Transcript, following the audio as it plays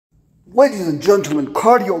Ladies and gentlemen,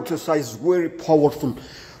 cardio exercise is very powerful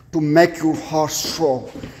to make your heart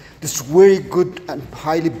strong. This is very good and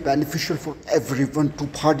highly beneficial for everyone to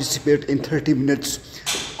participate in 30 minutes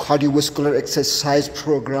cardiovascular exercise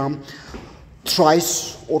program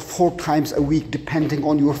thrice or 4 times a week depending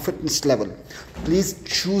on your fitness level. Please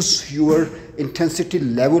choose your intensity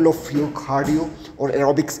level of your cardio or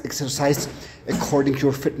aerobics exercise according to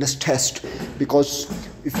your fitness test, because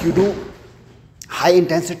if you do high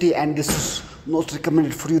intensity and this is not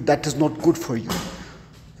recommended for you, that is not good for you.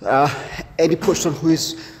 Any person who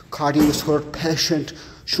is cardiovascular patient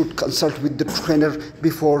should consult with the trainer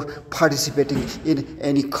before participating in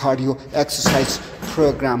any cardio exercise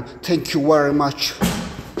program. Thank you very much.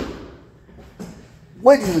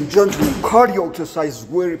 Ladies and gentlemen, cardio exercise is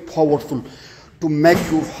very powerful to make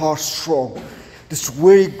your heart strong. This is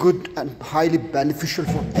very good and highly beneficial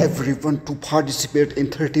for everyone to participate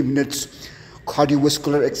in 30 minutes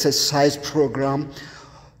cardiovascular exercise program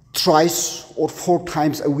thrice or 4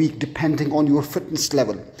 times a week depending on your fitness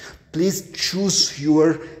level. Please choose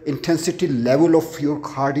your intensity level of your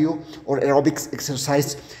cardio or aerobics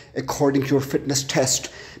exercise according to your fitness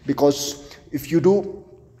test, because if you do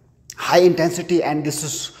high intensity and this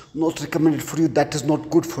is not recommended for you, that is not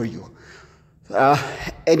good for you.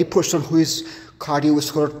 Any person who is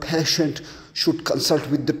cardiovascular patient should consult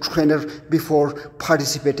with the trainer before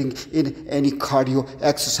participating in any cardio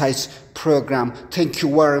exercise program. Thank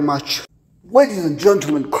you very much. Ladies and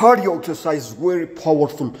gentlemen, cardio exercise is very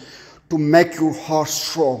powerful to make your heart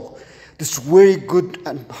strong. This is very good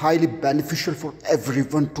and highly beneficial for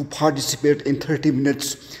everyone to participate in 30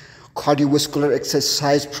 minutes cardiovascular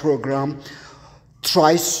exercise program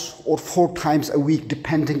thrice or 4 times a week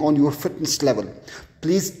depending on your fitness level.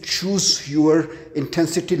 Please choose your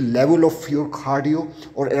intensity level of your cardio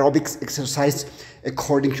or aerobics exercise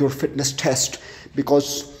according to your fitness test,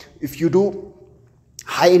 because if you do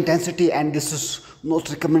high intensity and this is not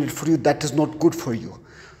recommended for you, that is not good for you.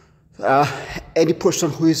 Any person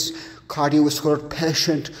who is cardiovascular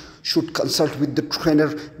patient should consult with the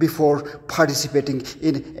trainer before participating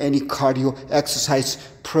in any cardio exercise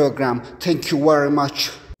program. Thank you very much.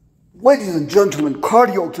 Ladies and gentlemen,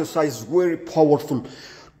 cardio exercise is very powerful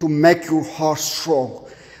to make your heart strong.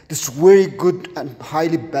 This is very good and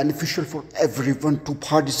highly beneficial for everyone to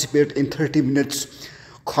participate in 30 minutes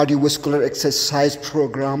cardiovascular exercise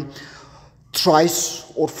program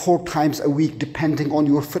thrice or 4 times a week depending on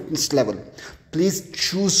your fitness level. Please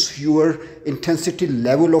choose your intensity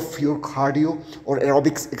level of your cardio or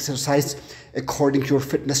aerobics exercise according to your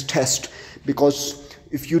fitness test, because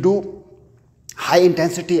if you do high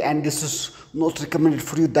intensity and this is not recommended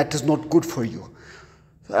for you, that is not good for you.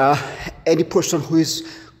 Any person who is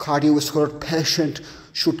cardiovascular patient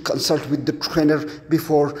should consult with the trainer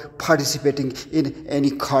before participating in any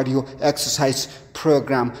cardio exercise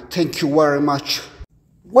program. Thank you very much.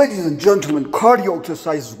 Ladies and gentlemen, cardio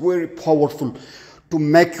exercise is very powerful to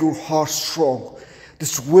make your heart strong.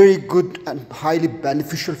 This is very good and highly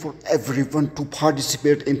beneficial for everyone to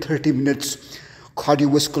participate in 30 minutes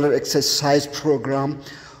cardiovascular exercise program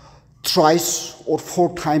thrice or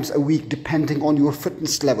 4 times a week depending on your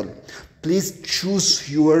fitness level. Please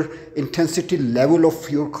choose your intensity level of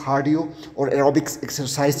your cardio or aerobics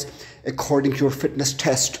exercise according to your fitness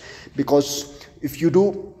test, because if you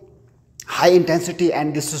do high intensity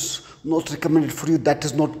and this is not recommended for you, that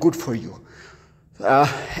is not good for you.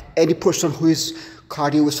 Any person who is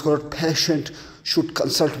cardiovascular patient should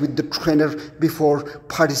consult with the trainer before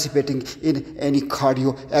participating in any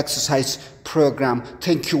cardio exercise program.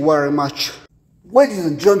 Thank you very much. Ladies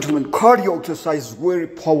and gentlemen, cardio exercise is very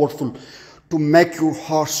powerful to make your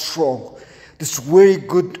heart strong. This is very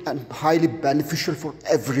good and highly beneficial for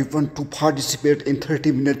everyone to participate in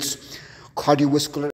 30 minutes cardiovascular